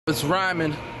It's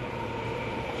rhyming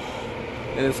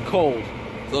and it's cold,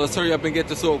 so let's hurry up and get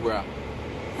this over out.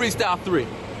 Freestyle 3.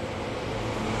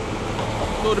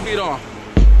 Throw the beat on.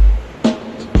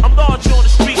 I'm large on the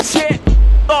streets here.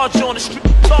 Large on the street.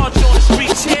 Large on the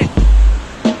streets here.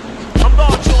 I'm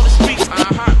large on the streets.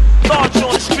 Large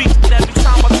on the streets. And every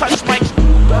time I touch mic.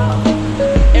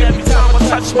 Every time I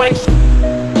touch mic.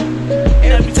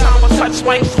 Every time I touch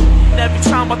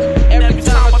mic. Every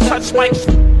time I touch mic.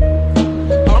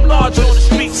 I'm large on the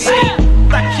street scene.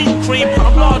 I keep cream.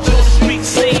 I'm large on the street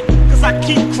scene. Cause I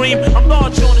keep cream. I'm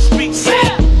large on the street scene.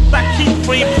 I keep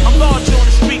cream. I'm large on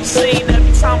the street scene.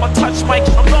 Every time I touch mic,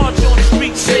 I'm large on the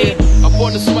street scene. Up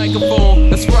on this microphone,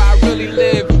 that's where I really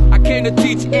live. I came to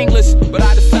teach English, but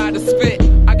I decided to spit.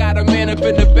 I got a man up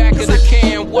in the back of the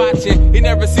can watching. He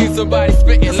never seen somebody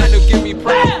spitting, let him give me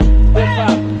props.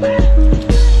 Hip-hop.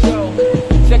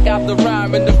 Yo, check out the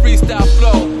rhyme and the freestyle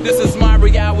flow. This is my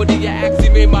reality, I actually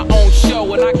made my own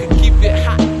show. And I could keep it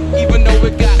hot, even though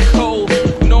it got cold.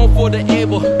 Known for the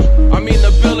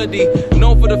ability.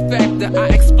 Known for the fact that I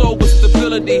explode with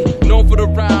stability. Known for the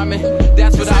rhyming,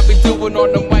 that's what I be doing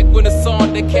on the mic when it's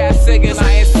on. The cat singing,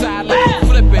 I ain't silent,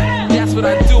 flipping. That's what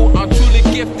I do, I'm truly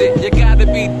gifted. You gotta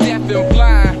be deaf and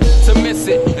blind to miss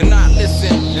it and not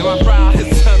listen. And my brow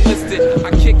is unlisted,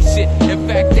 I kick shit. In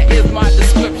fact, that is my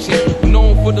description.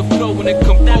 Known for the flow when it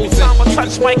composing. Every time I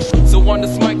touch mic, so on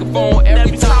this microphone,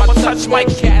 every time I touch mic,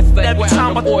 cats like every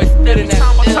time I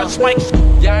touch mic,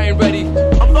 y'all ain't ready.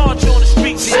 I'm large on the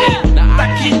street scene.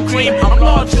 I keep cream. I'm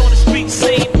large on the street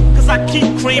scene. Cause I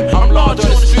keep cream. I'm large on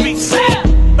the street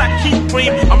scene. I keep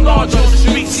cream. I'm large on the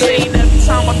street scene. Every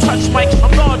time I touch mic,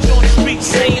 I'm large on the street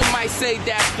scene. You might say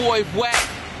that boy whack,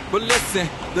 but listen,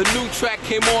 the new track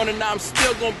came on and I'm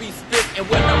still gonna be spitting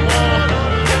when I'm on.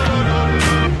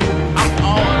 I'm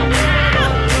on.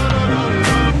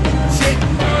 Shit.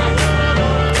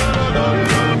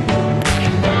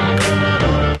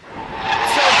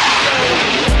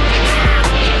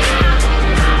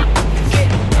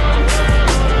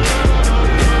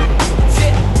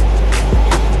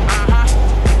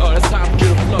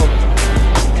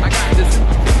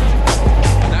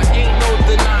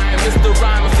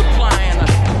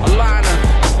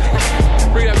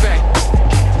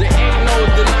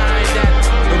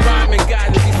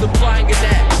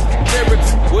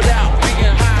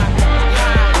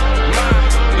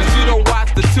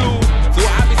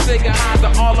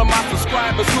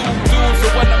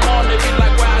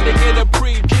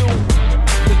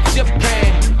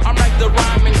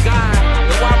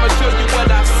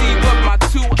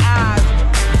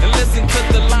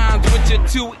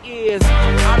 Two ears,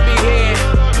 I be here,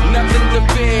 nothing to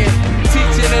fear.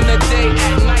 Teaching in the day,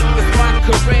 at night is my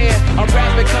career. I'm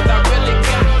rapping cause I really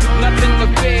got nothing to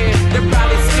fear. They're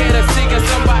probably scared of seeing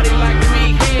somebody like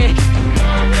me here.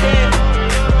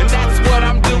 And that's what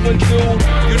I'm doing, dude.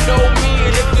 You know me,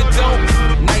 and if you don't,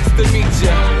 nice to meet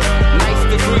ya, nice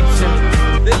to greet ya.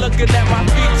 They're looking at my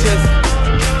features.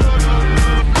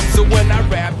 So when I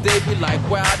rap, they be like,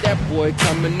 wow, that boy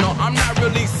coming on. I'm not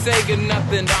really saying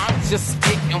nothing, I'm just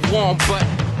getting warm. But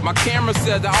my camera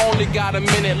says I only got a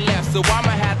minute left, so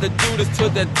I'ma have to do this till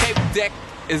the tape deck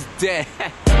is dead.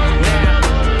 Now,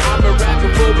 I've been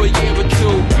rapping for a year or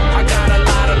two. I got a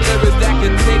lot of lyrics that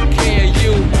can take care of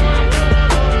you.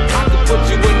 I can put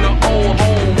you in